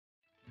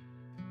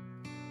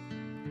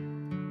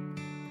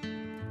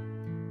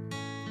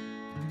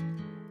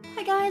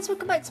Hi guys,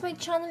 welcome back to my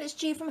channel. It's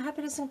G from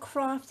Happiness and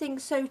Crafting.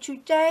 So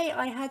today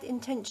I had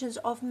intentions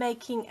of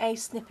making a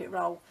snippet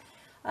roll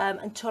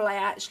until I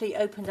actually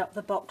opened up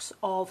the box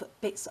of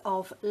bits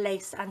of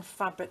lace and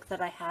fabric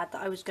that I had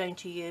that I was going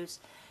to use.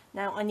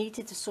 Now I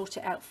needed to sort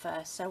it out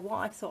first, so what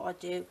I thought I'd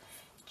do,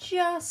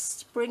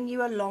 just bring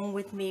you along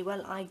with me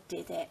while I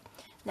did it.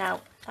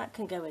 Now that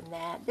can go in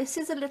there. This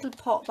is a little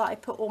pot that I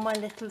put all my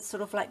little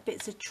sort of like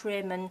bits of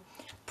trim and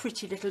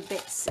pretty little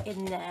bits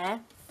in there.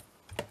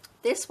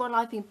 This one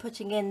I've been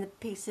putting in the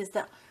pieces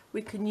that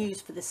we can use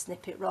for the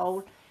snippet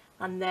roll,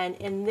 and then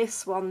in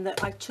this one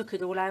that I took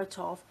it all out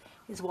of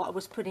is what I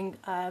was putting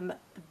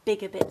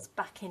bigger bits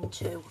back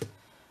into.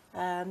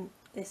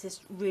 This is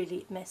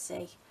really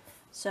messy,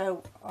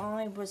 so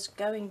I was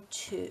going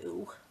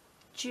to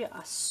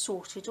just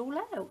sort it all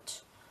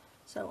out.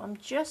 So I'm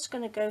just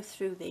going to go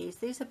through these.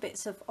 These are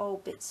bits of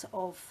old bits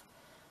of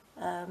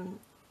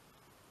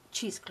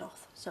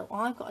cheesecloth. So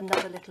I've got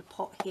another little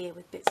pot here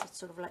with bits of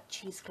sort of like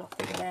cheesecloth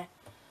in there,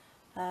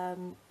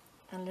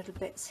 and little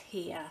bits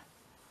here.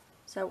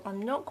 So I'm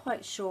not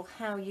quite sure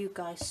how you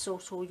guys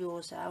sort all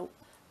yours out.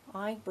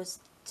 I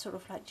was sort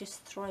of like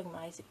just throwing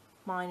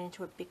mine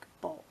into a big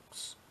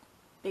box,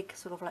 big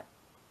sort of like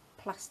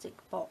plastic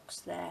box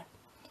there.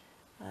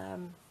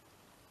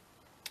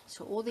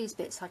 So all these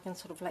bits I can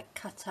sort of like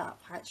cut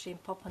up actually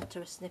and pop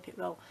onto a snippet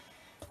roll.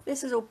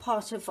 This is all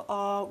part of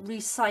our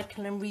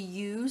recycle and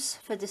reuse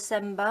for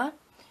December,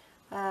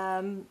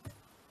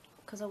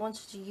 because I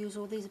wanted to use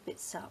all these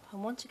bits up. I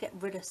want to get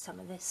rid of some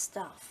of this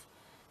stuff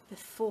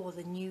before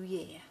the new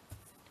year.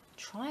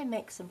 Try and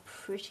make some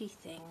pretty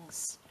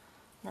things.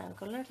 Now I've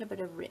got a little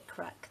bit of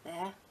rick-rack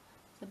there.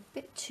 It's a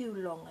bit too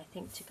long I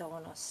think to go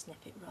on our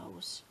snippet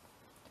rolls.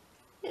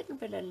 A little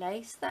bit of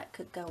lace, that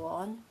could go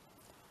on.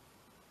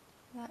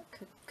 That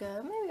could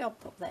go, maybe I'll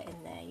pop that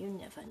in there, you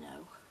never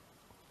know.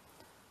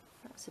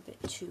 That's a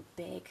bit too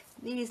big.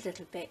 These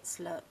little bits,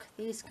 look,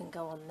 these can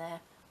go on there.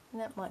 And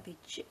that might be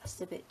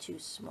just a bit too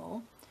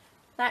small.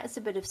 That's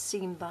a bit of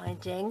seam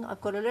binding. I've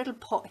got a little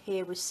pot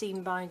here with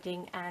seam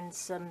binding and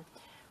some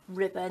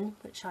ribbon,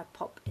 which I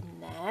pop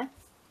in there.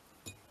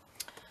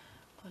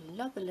 I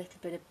love a little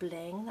bit of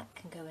bling, that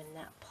can go in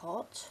that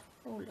pot.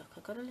 Oh look,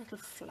 I've got a little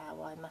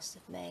flower I must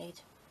have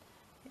made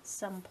at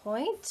some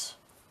point.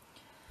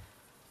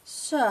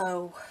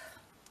 So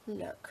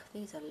look,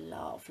 these are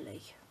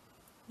lovely.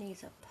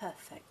 These are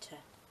perfect to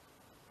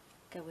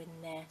go in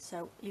there.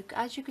 So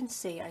as you can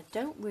see, I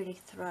don't really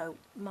throw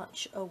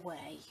much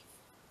away.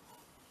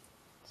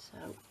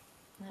 So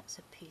that's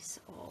a piece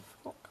of,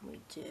 what can we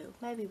do?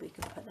 Maybe we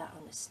can put that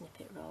on a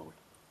snippet roll.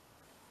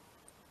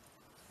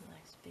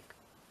 Nice big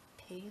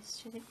piece,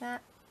 do you think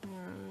that?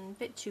 A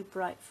bit too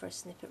bright for a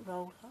snippet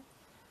roll.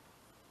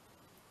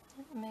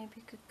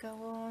 Maybe could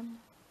go on.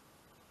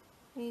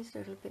 These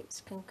little bits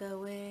can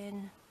go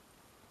in.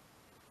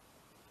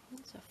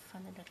 It's a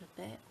funny little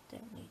bit,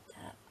 don't need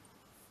that.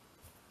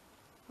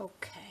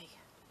 Okay,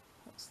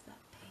 what's that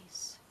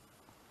piece?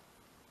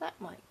 That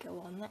might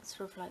go on, that's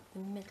sort of like the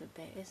middle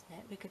bit, isn't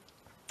it? We could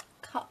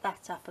cut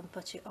that up and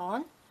put it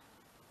on.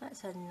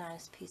 That's a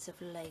nice piece of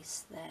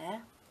lace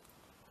there.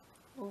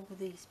 All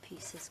these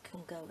pieces can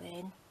go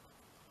in.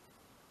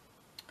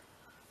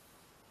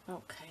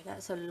 Okay,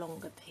 that's a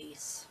longer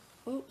piece.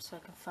 Oops, so I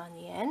can find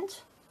the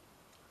end.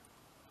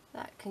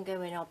 That can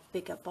go in our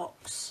bigger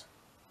box,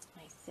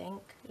 I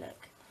think.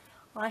 Look,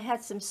 I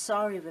had some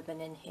sari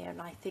ribbon in here,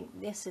 and I think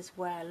this is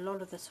where a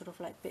lot of the sort of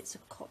like bits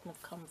of cotton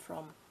have come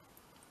from.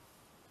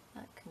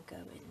 That can go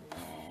in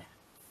there.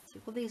 So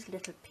all these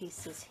little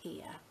pieces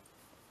here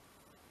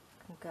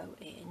can go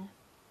in.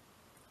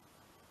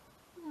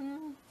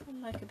 I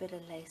like a bit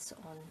of lace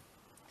on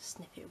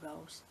snippet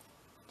rolls.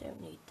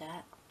 Don't need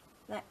that.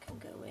 That can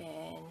go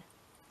in.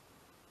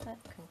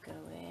 That can go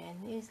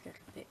in. These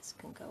little bits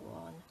can go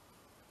on.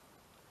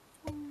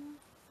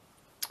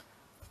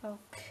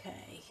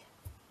 Okay,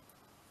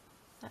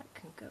 that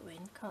can go in,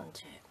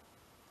 can't it?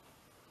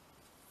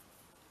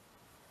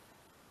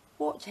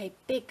 What a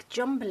big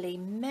jumbly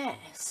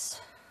mess.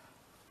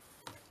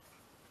 Look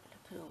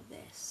at all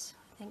this.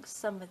 I think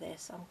some of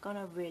this I'm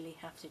gonna really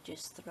have to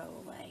just throw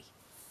away,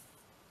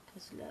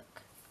 because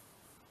look,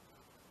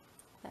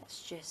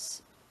 that's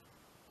just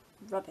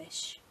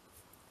rubbish.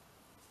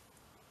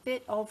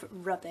 Bit of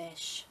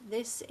rubbish.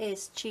 This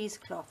is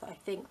cheesecloth I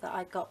think that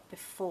I got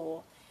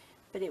before,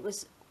 but it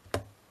was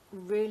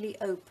really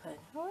open.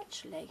 Oh,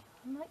 actually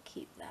I might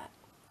keep that.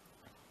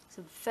 It's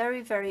a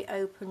very, very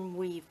open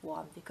weave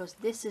one, because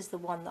this is the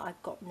one that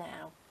I've got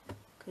now.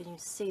 Can you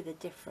see the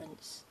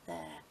difference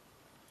there?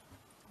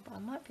 But I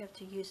might be able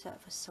to use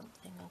that for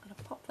something. I'm going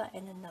to pop that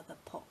in another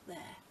pot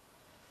there.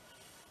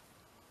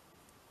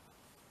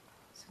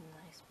 It's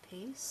a nice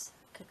piece.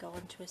 Could go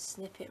onto a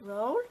snippet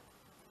roll.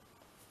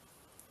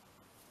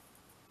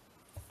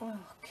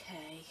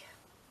 Okay.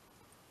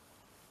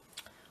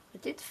 I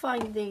did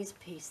find these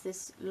pieces,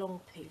 this long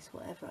piece,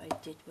 whatever I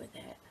did with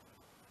it.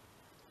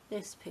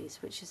 This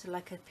piece, which is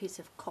like a piece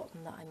of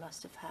cotton that I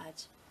must have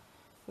had,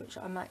 which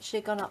I'm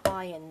actually going to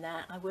iron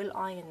that. I will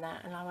iron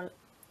that, and I will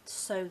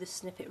sew the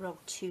snippet roll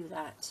to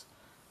that.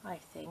 I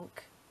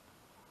think.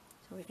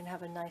 So we can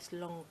have a nice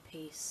long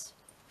piece,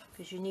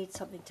 because you need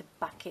something to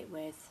back it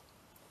with.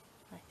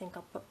 I think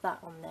I'll put that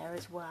on there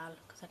as well,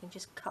 because I can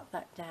just cut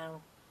that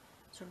down,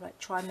 sort of like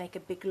try and make a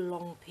big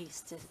long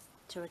piece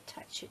to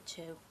attach it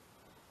to.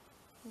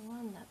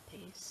 One, that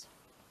piece.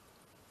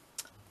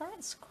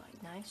 That's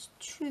quite nice.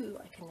 Two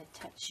I can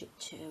attach it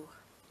to.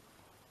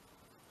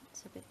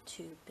 It's a bit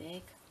too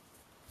big.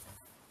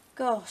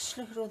 Gosh,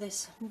 look at all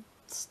this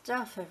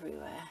stuff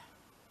everywhere.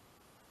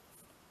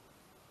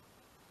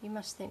 You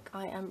must think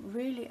I am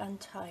really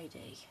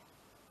untidy.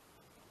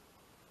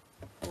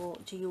 Or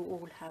do you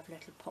all have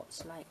little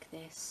pots like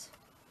this?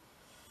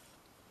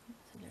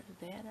 That's a little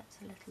bit, that's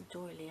a little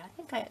doily. I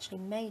think I actually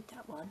made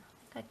that one.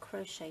 I think I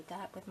crocheted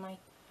that with my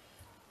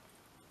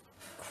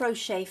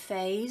crochet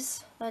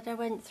phase that I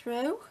went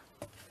through.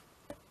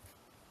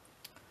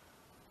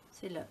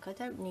 See, look, I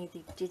don't need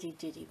the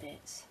diddy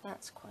bits.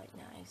 That's quite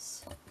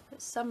nice.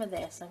 But some of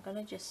this I'm going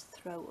to just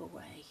throw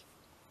away,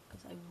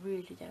 because I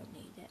really don't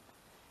need it.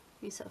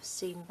 These sort of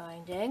seam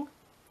binding.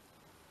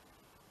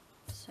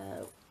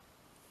 So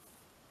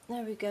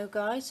there we go,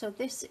 guys. So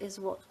this is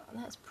what,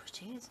 that's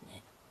pretty, isn't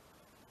it?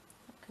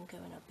 That can go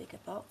in a bigger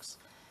box.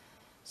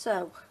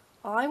 So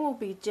I will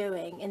be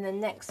doing in the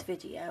next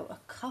video a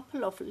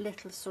couple of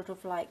little sort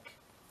of like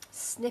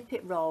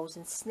snippet rolls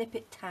and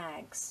snippet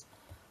tags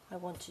I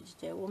wanted to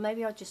do. Or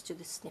maybe I'll just do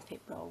the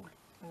snippet roll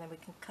and then we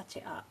can cut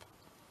it up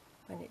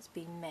when it's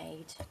been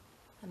made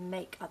and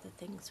make other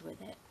things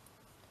with it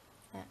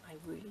that I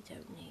really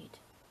don't need.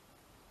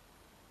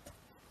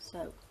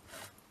 So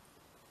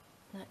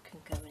that can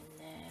go in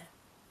there,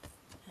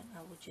 and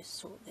I will just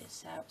sort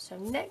this out. So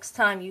next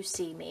time you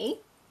see me,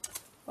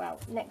 well,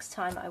 next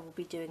time I will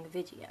be doing a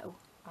video,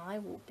 I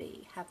will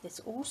have this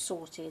all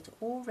sorted,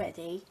 all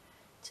ready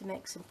to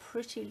make some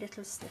pretty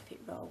little snippet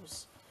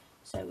rolls.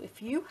 So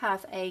if you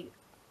have a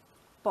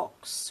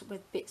box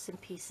with bits and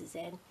pieces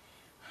in,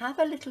 have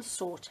a little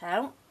sort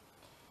out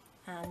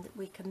and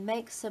we can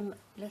make some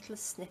little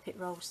snippet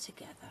rolls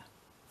together.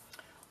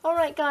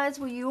 Alright guys,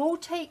 well, you all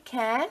take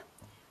care.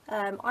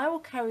 I will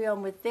carry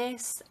on with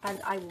this and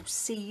I will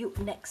see you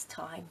next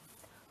time.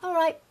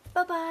 Alright,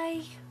 bye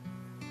bye.